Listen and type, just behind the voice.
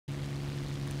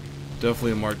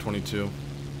Definitely a Mark 22.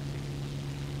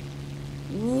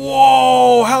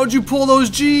 Whoa! How'd you pull those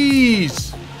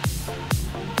G's?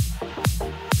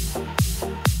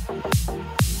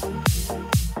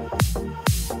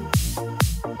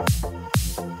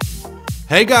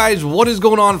 Hey guys, what is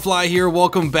going on? Fly here.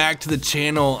 Welcome back to the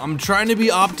channel. I'm trying to be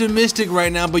optimistic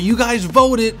right now, but you guys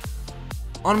voted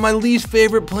on my least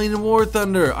favorite plane in War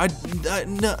Thunder.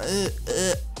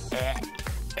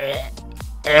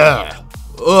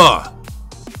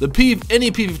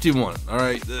 Any P-51, all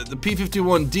right? The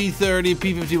P-51 D30,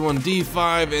 P-51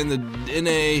 D5, and the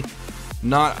NA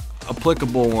not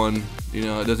applicable one. You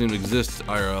know, it doesn't even exist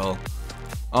IRL.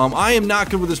 I am not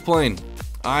good with this plane.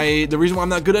 The reason why I'm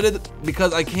not good at it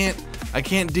because I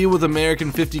can't deal with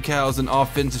American 50 cals in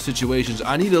offensive situations.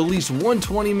 I need at least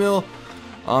 120 mil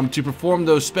to perform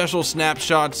those special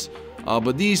snapshots.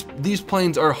 But these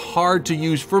planes are hard to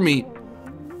use for me.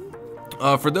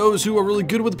 For those who are really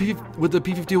good with the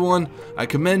P-51, I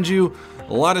commend you.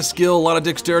 A lot of skill, a lot of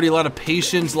dexterity, a lot of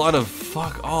patience, a lot of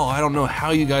I don't know how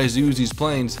you guys use these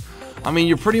planes. I mean,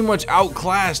 you're pretty much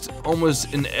outclassed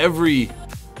almost in every,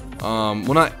 well,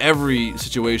 not every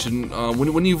situation.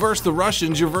 When you verse the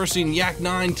Russians, you're versing Yak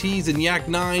 9Ts and Yak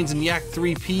 9s and Yak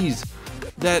 3Ps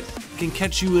that can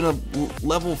catch you in a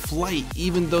level flight,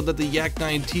 even though that the Yak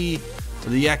 9T or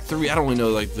the Yak 3, I don't really know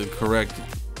like the correct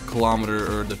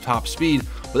kilometer or the top speed,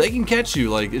 but they can catch you.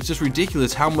 Like, it's just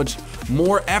ridiculous how much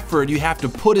more effort you have to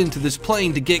put into this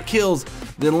plane to get kills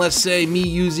than, let's say, me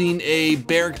using a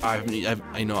Bearcat.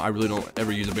 I know I really don't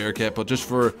ever use a Bearcat, but just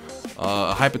for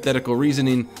hypothetical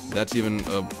reasoning, that's even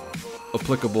a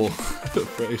applicable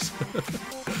phrase.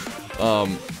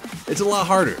 It's a lot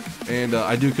harder, and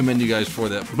I do commend you guys for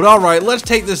that. But alright, let's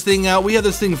take this thing out. We have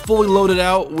this thing fully loaded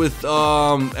out with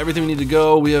everything we need to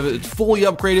go. We have it fully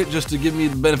upgraded just to give me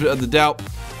the benefit of the doubt.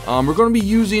 We're going to be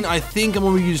using, I think I'm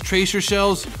going to use tracer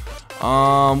shells.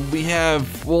 We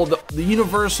have, well, the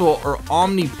universal or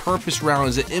omni-purpose round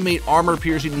is an M8 armor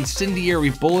piercing incendiary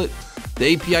bullet.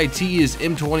 The APIT is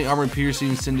M20 armor piercing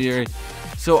incendiary.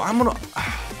 So I'm going to...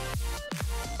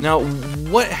 Now,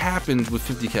 what happens with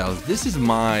 50 cals? This is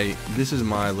my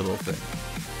little thing.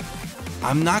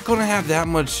 I'm not gonna have that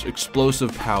much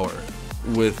explosive power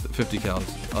with 50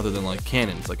 cals, other than like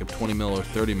cannons, like a 20 mil or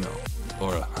 30 mil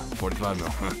or a 45 mil.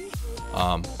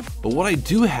 But what I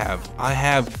do have, I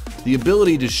have the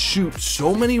ability to shoot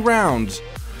so many rounds,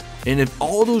 and if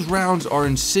all those rounds are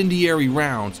incendiary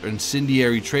rounds or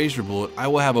incendiary tracer bullet, I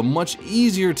will have a much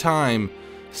easier time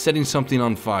setting something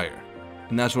on fire,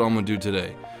 and that's what I'm gonna do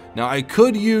today. Now, I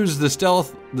could use the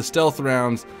stealth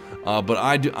rounds, but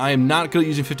I am not good at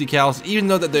using 50 cals, even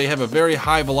though that they have a very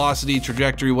high velocity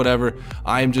trajectory, whatever.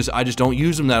 I just don't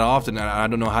use them that often, and I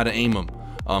don't know how to aim them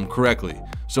correctly.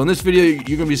 So in this video,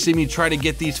 you're gonna be seeing me try to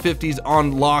get these 50s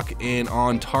on lock and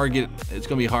on target. It's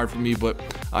gonna be hard for me, but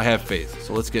I have faith.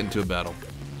 So let's get into a battle.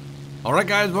 All right,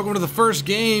 guys, welcome to the first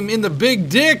game in the Big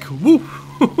Dick.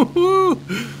 Woo!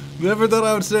 Never thought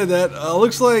I would say that.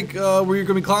 Looks like we're going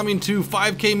to be climbing to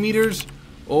 5K meters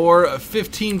or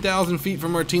 15,000 feet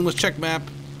from our team. Let's check map.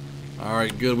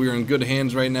 Alright, good. We are in good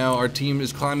hands right now. Our team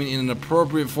is climbing in an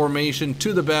appropriate formation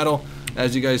to the battle.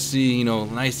 As you guys see, you know,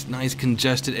 nice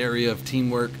congested area of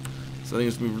teamwork. So I think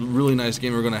it's going to be a really nice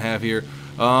game we're going to have here.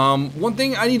 One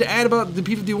thing I need to add about the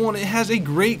P-51, it has a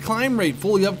great climb rate,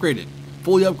 fully upgraded.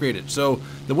 So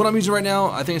the one I'm using right now,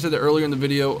 I think I said that earlier in the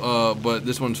video, but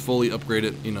this one's fully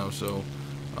upgraded, you know, so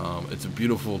it's a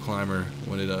beautiful climber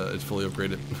when it's fully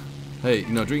upgraded. Hey, you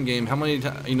know, dream game, how many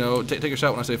times, you know, take a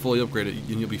shot when I say fully upgraded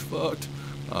and you'll be fucked.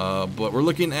 But we're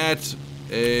looking at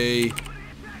a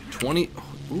 20,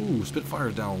 ooh,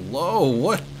 Spitfire's down low.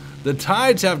 What? The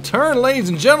tides have turned, ladies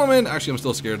and gentlemen. Actually, I'm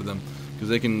still scared of them because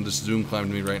they can just zoom climb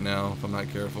to me right now if I'm not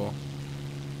careful.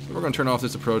 So we're gonna turn off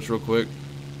this approach real quick.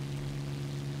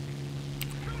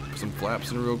 Some flaps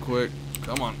in real quick.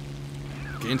 Come on.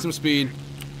 Gain some speed.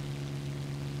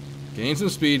 Gain some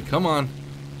speed. Come on.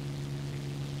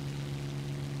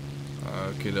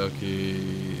 Okie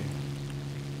dokie.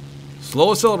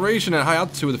 Slow acceleration at high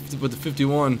altitude with the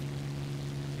 51.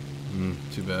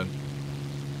 Too bad.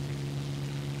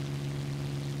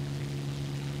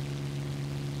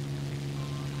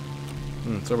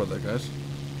 Sorry about that, guys.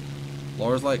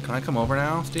 Laura's like, can I come over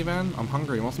now, Steven? I'm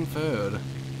hungry. I want some food.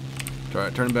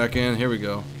 Alright, turn it back in. Here we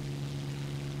go.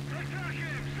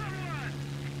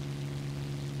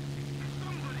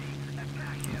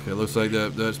 Okay, looks like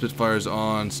the Spitfire's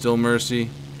on Still Mercy.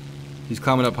 He's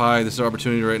climbing up high. This is our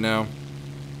opportunity right now.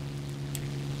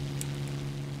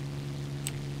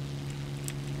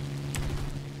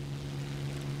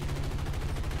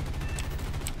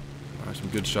 Alright, some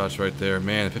good shots right there.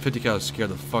 Man, if a 50 cal scared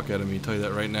the fuck out of me, I'll tell you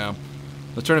that right now.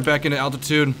 Let's turn it back into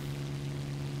altitude.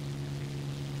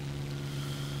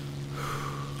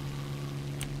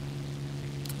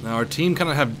 Now our team kind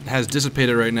of has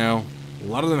dissipated right now. A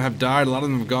lot of them have died. A lot of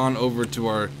them have gone over to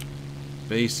our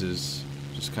bases.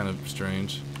 Just kind of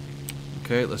strange.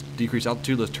 Okay, let's decrease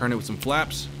altitude. Let's turn it with some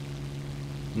flaps.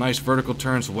 Nice vertical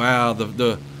turns. Wow,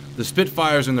 the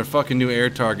Spitfires and their fucking new air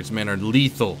targets, man, are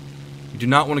lethal. You do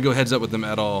not want to go heads up with them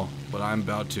at all, but I'm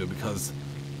about to because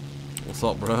what's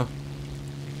up, bro?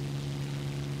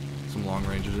 Some long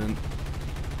ranges in.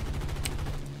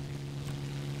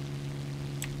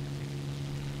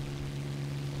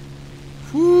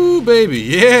 Woo, baby,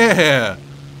 yeah.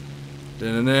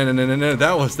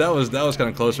 That was kind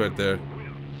of close right there.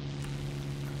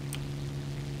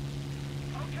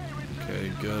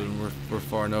 Okay, good. We're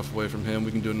far enough away from him.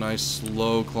 We can do a nice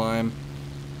slow climb.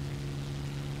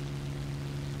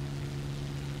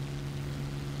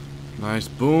 Nice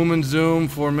boom and zoom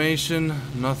formation.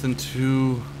 Nothing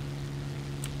too.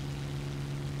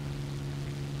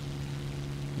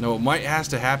 No, what has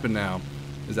to happen now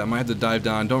is I might have to dive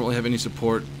down. Don't really have any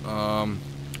support.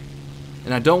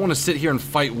 And I don't want to sit here and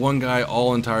fight one guy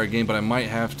all entire game, but I might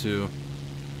have to.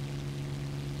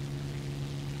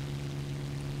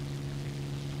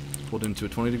 Pulled into a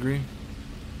 20 degree.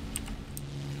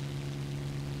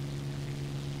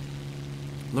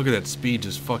 Look at that speed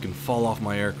just fucking fall off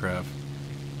my aircraft.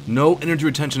 No energy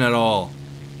retention at all.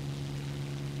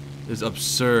 It's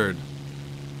absurd.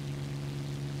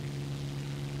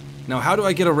 Now, how do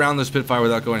I get around the Spitfire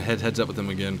without going heads up with him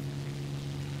again?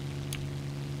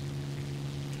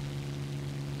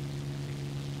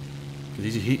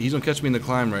 He's gonna catch me in the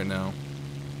climb right now.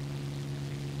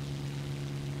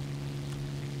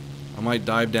 I might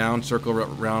dive down, circle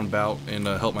roundabout, and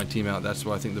help my team out. That's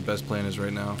what I think the best plan is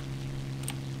right now.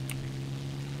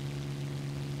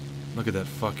 Look at that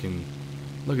fucking...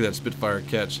 Look at that Spitfire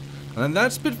catch. And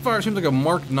that Spitfire seems like a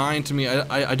Mark 9 to me.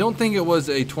 I don't think it was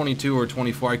a 22 or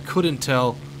 24. I couldn't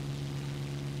tell.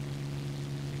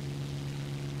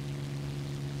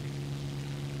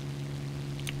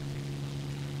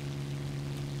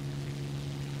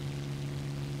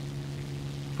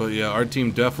 But yeah, our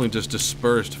team definitely just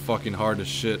dispersed fucking hard as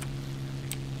shit.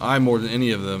 I more than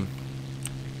any of them.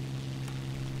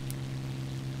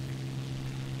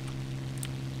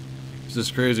 This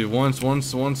is crazy. Once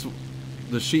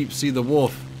the sheep see the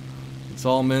wolf, it's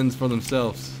all men's for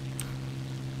themselves.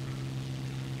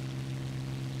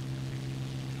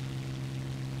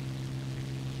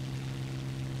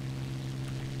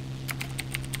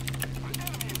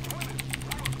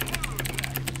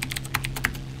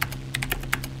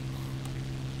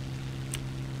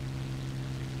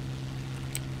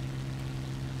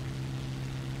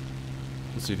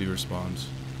 Let's see if he responds.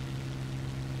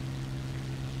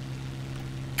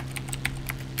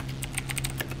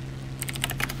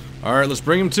 Alright, let's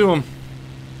bring him to him.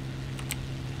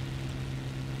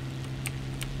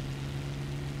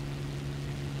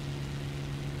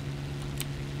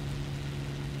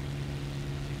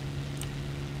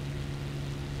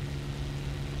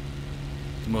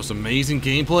 The most amazing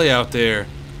gameplay out there.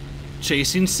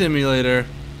 Chasing simulator.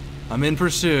 I'm in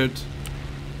pursuit.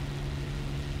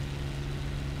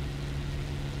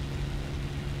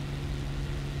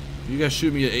 You guys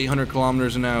shoot me at 800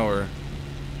 kilometers an hour.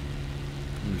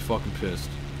 I'm fucking pissed.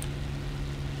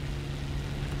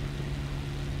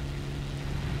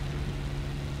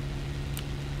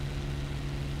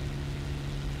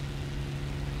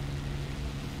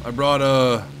 I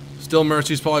brought Still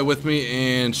Mercy's probably with me,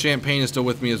 and Champagne is still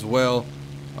with me as well.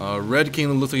 Red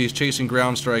King looks like he's chasing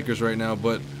ground strikers right now,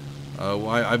 but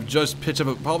I've just pitched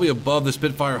up probably above the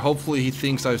Spitfire. Hopefully he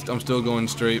thinks I'm still going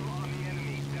straight.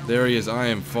 There he is. I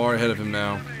am far ahead of him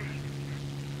now.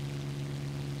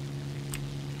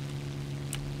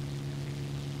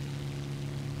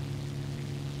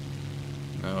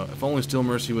 If only Still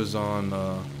Mercy was on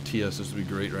TS, this would be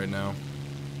great right now.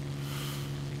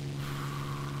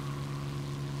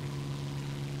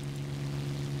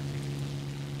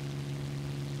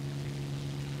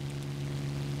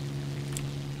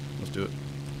 Let's do it.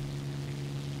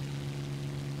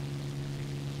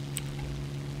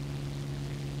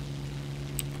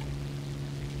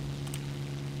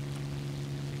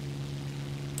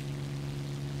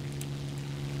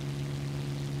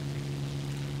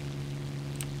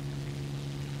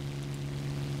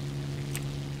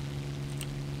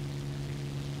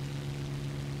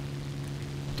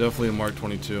 Definitely a Mark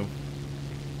 22.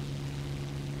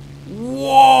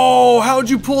 Whoa! How'd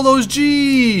you pull those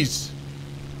G's?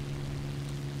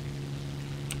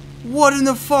 What in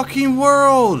the fucking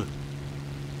world?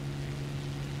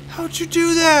 How'd you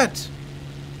do that?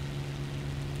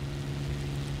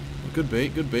 Good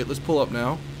bait, good bait. Let's pull up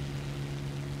now.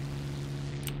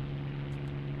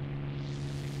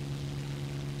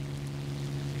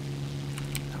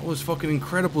 That was fucking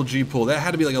incredible G pull. That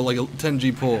had to be like a 10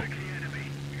 G pull.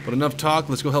 But enough talk.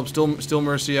 Let's go help Still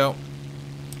Mercy out.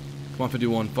 Come on,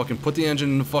 51. Fucking put the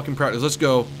engine into fucking practice. Let's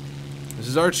go. This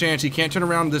is our chance. He can't turn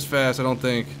around this fast, I don't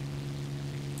think.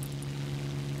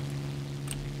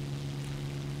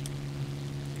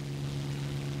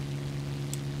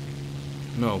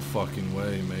 No fucking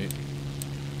way, mate.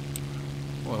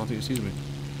 Oh, I don't think he sees me.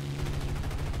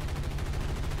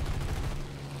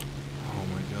 Oh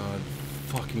my god.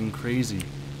 Fucking crazy.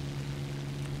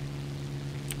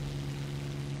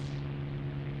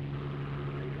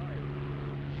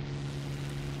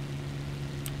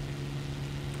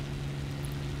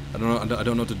 I don't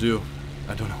know what to do.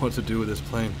 I don't know what to do with this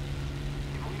plane.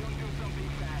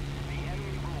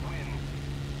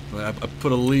 I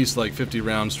put at least like 50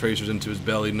 rounds tracers into his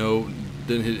belly. No,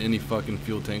 didn't hit any fucking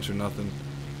fuel tanks or nothing.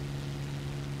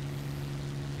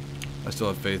 I still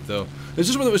have faith though.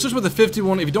 It's just with the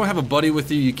 51. If you don't have a buddy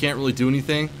with you, you can't really do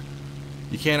anything.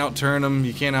 You can't out-turn them.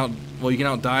 You can't you can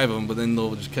out-dive them, but then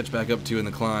they'll just catch back up to you in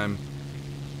the climb.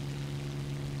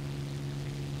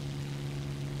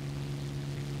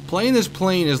 Playing this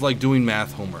plane is like doing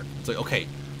math homework. It's like, okay,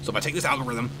 so if I take this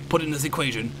algorithm, put it in this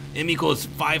equation, m equals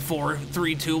 5, 4,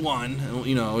 3, 2, 1.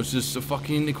 You know, it's just a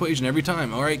fucking equation every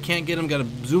time. All right, can't get them. Got to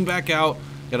zoom back out.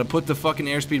 Got to put the fucking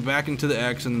airspeed back into the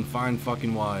X and then find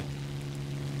fucking Y.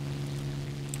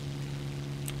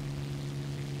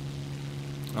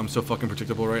 I'm so fucking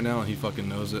predictable right now, and he fucking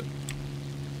knows it.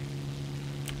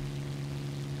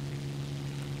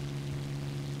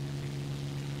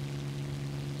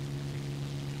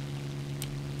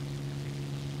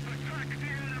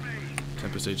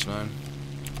 Tempest H9.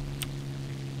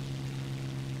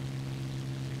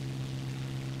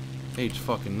 H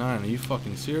fucking 9. Are you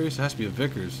fucking serious? It has to be a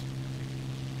Vickers.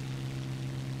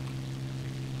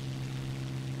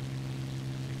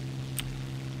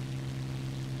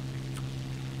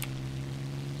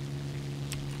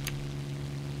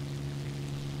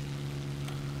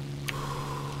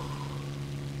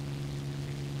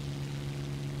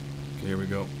 Okay, here we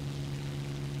go.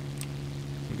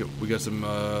 We got some,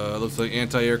 looks like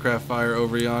anti-aircraft fire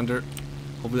over yonder.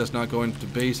 Hopefully that's not going to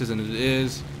bases, and it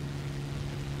is.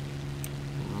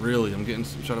 Really? I'm getting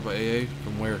shot up by AA?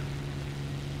 From where?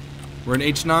 We're in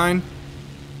H9.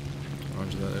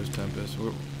 Roger that, there's Tempest.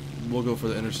 We'll go for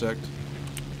the intersect.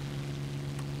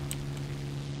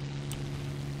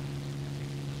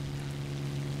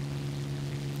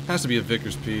 Has to be a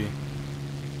Vickers P.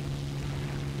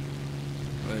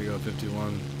 There you go,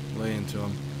 51. Lay into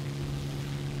him.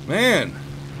 Man,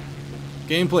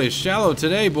 gameplay is shallow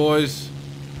today, boys.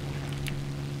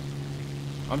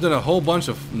 I've done a whole bunch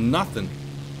of nothing.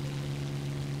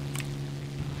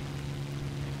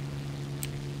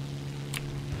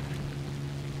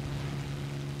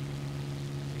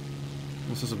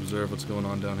 Let's just observe what's going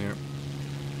on down here.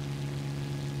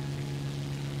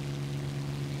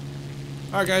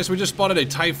 Alright guys, we just spotted a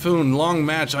Typhoon. Long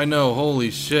match, I know, holy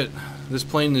shit. This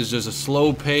plane is just a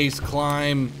slow pace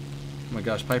climb. Oh my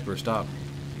gosh, Piper, stop.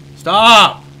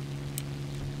 Stop!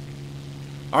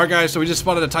 Alright guys, so we just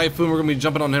spotted a Typhoon. We're going to be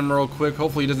jumping on him real quick.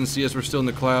 Hopefully he doesn't see us. We're still in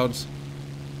the clouds.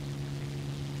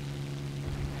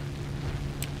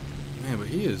 Man, but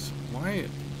he is... Why?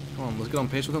 Come on, let's get on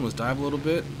pace with him. Let's dive a little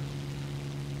bit.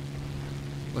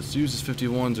 Let's use this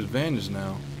 51's advantage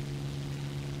now.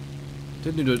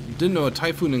 Didn't know a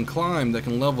Typhoon in climb that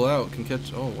can level out can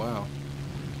catch... Oh, wow.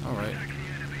 Alright.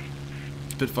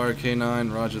 Spitfire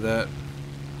K9, roger that.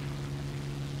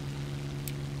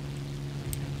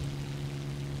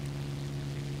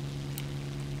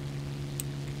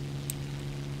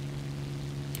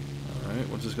 Alright,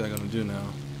 what's this guy gonna do now?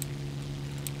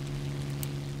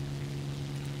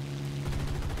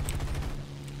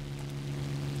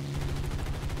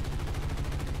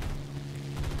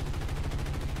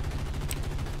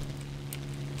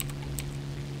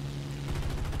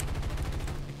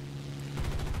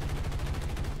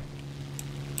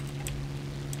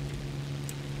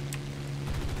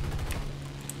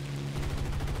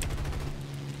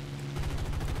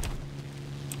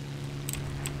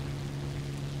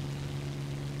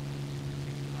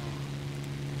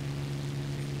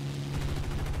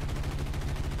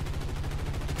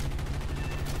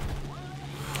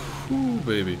 Ooh,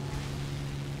 baby.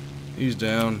 He's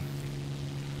down.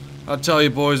 I'll tell you,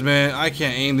 boys, man, I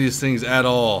can't aim these things at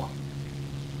all.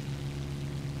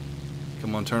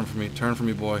 Come on, turn for me. Turn for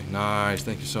me, boy. Nice.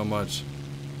 Thank you so much.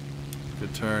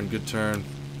 Good turn. Good turn.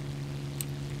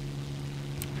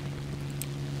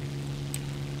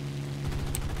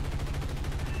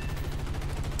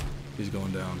 He's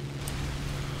going down.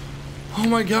 Oh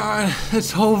my god,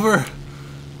 it's over.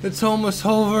 It's almost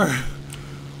over.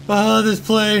 Oh, this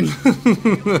plane.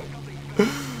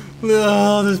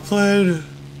 Oh, this plane.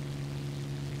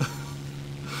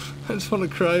 I just want to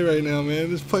cry right now,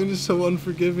 man. This plane is so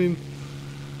unforgiving.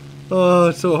 Oh,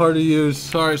 it's so hard to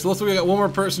use. Alright, so looks like we got one more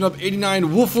person up. 89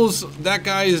 Woofles. That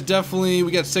guy is definitely...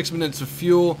 We got 6 minutes of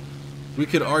fuel. We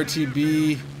could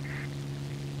RTB.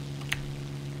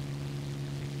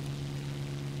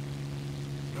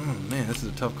 Oh, man, this is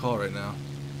a tough call right now.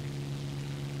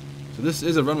 So this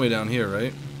is a runway down here,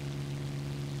 right?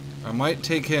 I might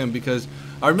take him because...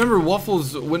 I remember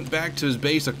Waffles went back to his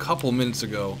base a couple minutes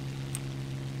ago.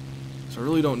 So I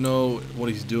really don't know what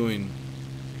he's doing.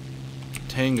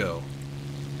 Tango.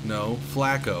 No.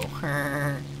 Flacco.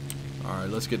 Alright,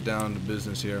 let's get down to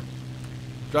business here.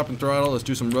 Dropping throttle. Let's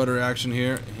do some rudder action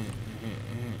here.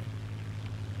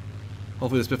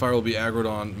 Hopefully the Spitfire will be aggroed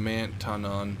on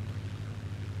Mantanon.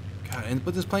 God,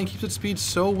 but this plane keeps its speed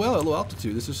so well at low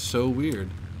altitude. This is so weird.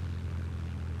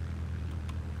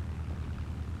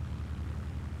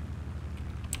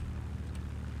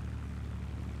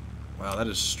 Wow, that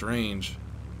is strange.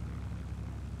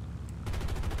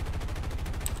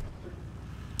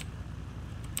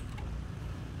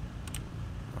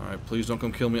 Alright, please don't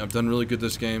come kill me. I've done really good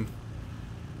this game.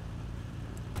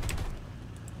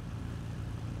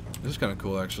 This is kind of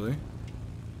cool, actually.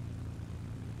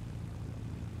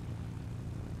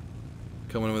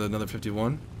 Coming in with another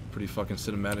 51. Pretty fucking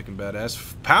cinematic and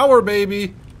badass. Power,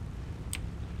 baby!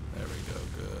 There we go,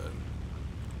 good.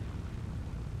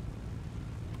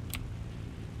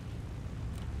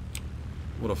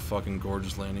 What a fucking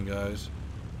gorgeous landing, guys.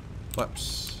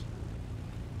 Flaps.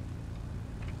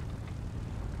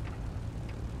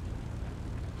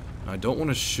 I don't want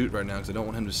to shoot right now because I don't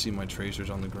want him to see my tracers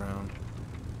on the ground.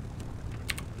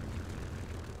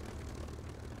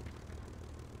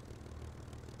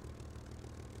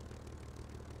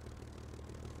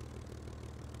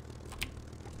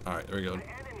 Alright, there we go.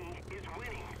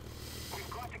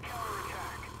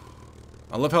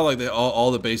 I love how like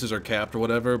all the bases are capped or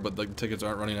whatever, but like the tickets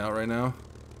aren't running out right now.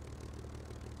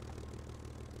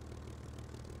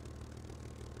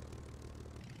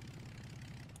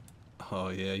 Oh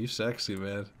yeah, you sexy,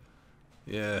 man.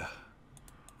 Yeah.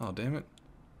 Oh damn it.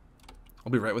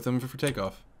 I'll be right with them for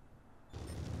takeoff.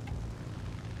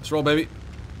 Let's roll, baby.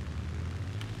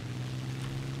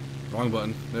 Wrong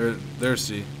button. There's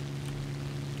C.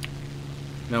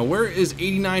 Now where is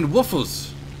 89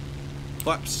 Woofles?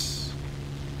 Flaps.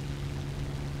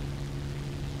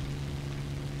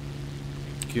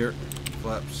 Gear.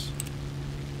 Flaps.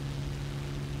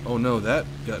 Oh no, that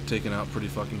got taken out pretty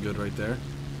fucking good right there.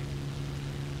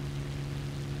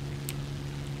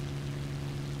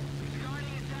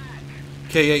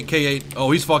 K8, K8.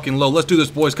 Oh, he's fucking low. Let's do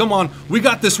this, boys. Come on. We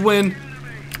got this win.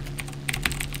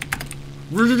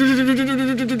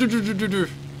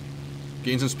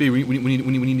 Gain some speed. We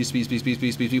need speed.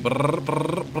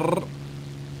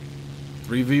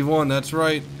 3v1. That's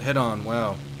right. Head on.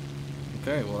 Wow.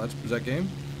 Okay. Well, is that game.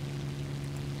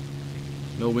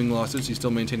 No wing losses. He's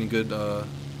still maintaining good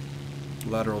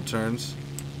lateral turns.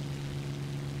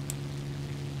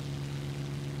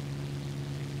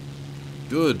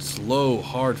 Good, slow,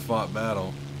 hard-fought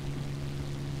battle.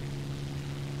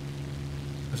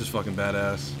 This is fucking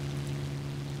badass.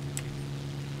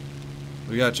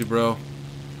 We got you, bro.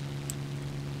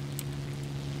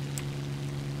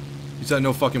 He's got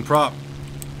no fucking prop.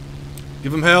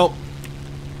 Give him help.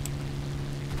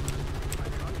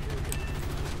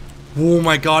 Oh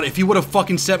my god, if he would have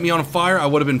fucking set me on fire, I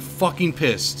would have been fucking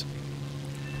pissed.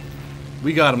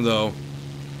 We got him, though.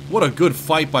 What a good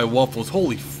fight by Waffles.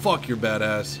 Holy fuck, you're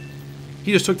badass.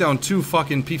 He just took down 2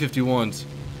 fucking P-51s.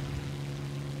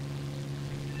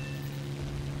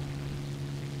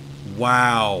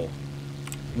 Wow.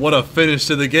 What a finish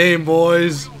to the game,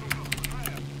 boys.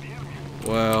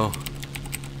 Wow.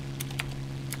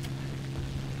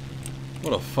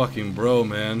 What a fucking bro,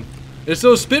 man. It's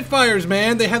those Spitfires,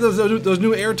 man. They have those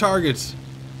new air targets.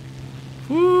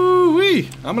 Woo-wee.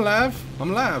 I'm alive.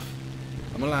 I'm alive.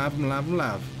 I'm alive. I'm alive. I'm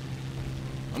alive.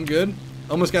 I'm good.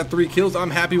 Almost got 3 kills. I'm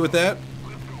happy with that.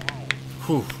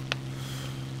 Whew.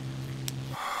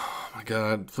 Oh my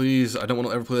god, please. I don't want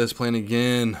to ever play this plane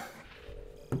again.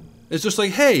 It's just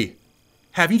like, hey,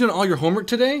 have you done all your homework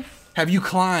today? Have you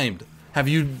climbed? Have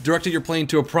you directed your plane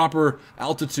to a proper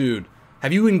altitude?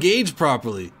 Have you engaged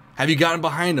properly? Have you gotten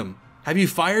behind them? Have you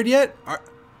fired yet?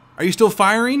 Are you still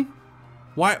firing?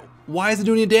 Why is it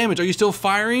doing any damage? Are you still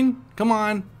firing? Come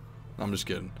on. I'm just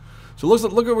kidding. So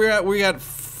look where we're at. We got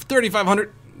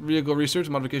 3,500 vehicle research,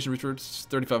 modification research,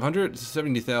 3,500,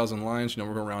 70,000 lines. You know,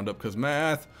 we're gonna round up because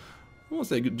math. I want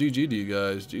to say GG to you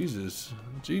guys. Jesus,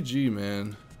 GG,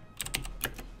 man.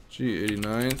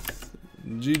 G89th.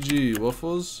 GG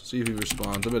Waffles. See if he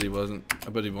responds. I bet he wasn't. I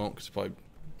bet he won't because probably.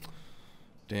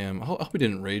 Damn. I hope he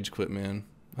didn't rage quit, man.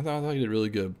 I thought he did really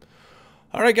good.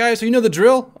 All right, guys. So you know the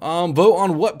drill. Vote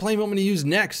on what plane you want me to use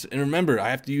next, and remember, I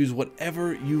have to use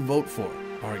whatever you vote for.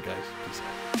 All right, guys. Peace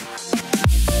out.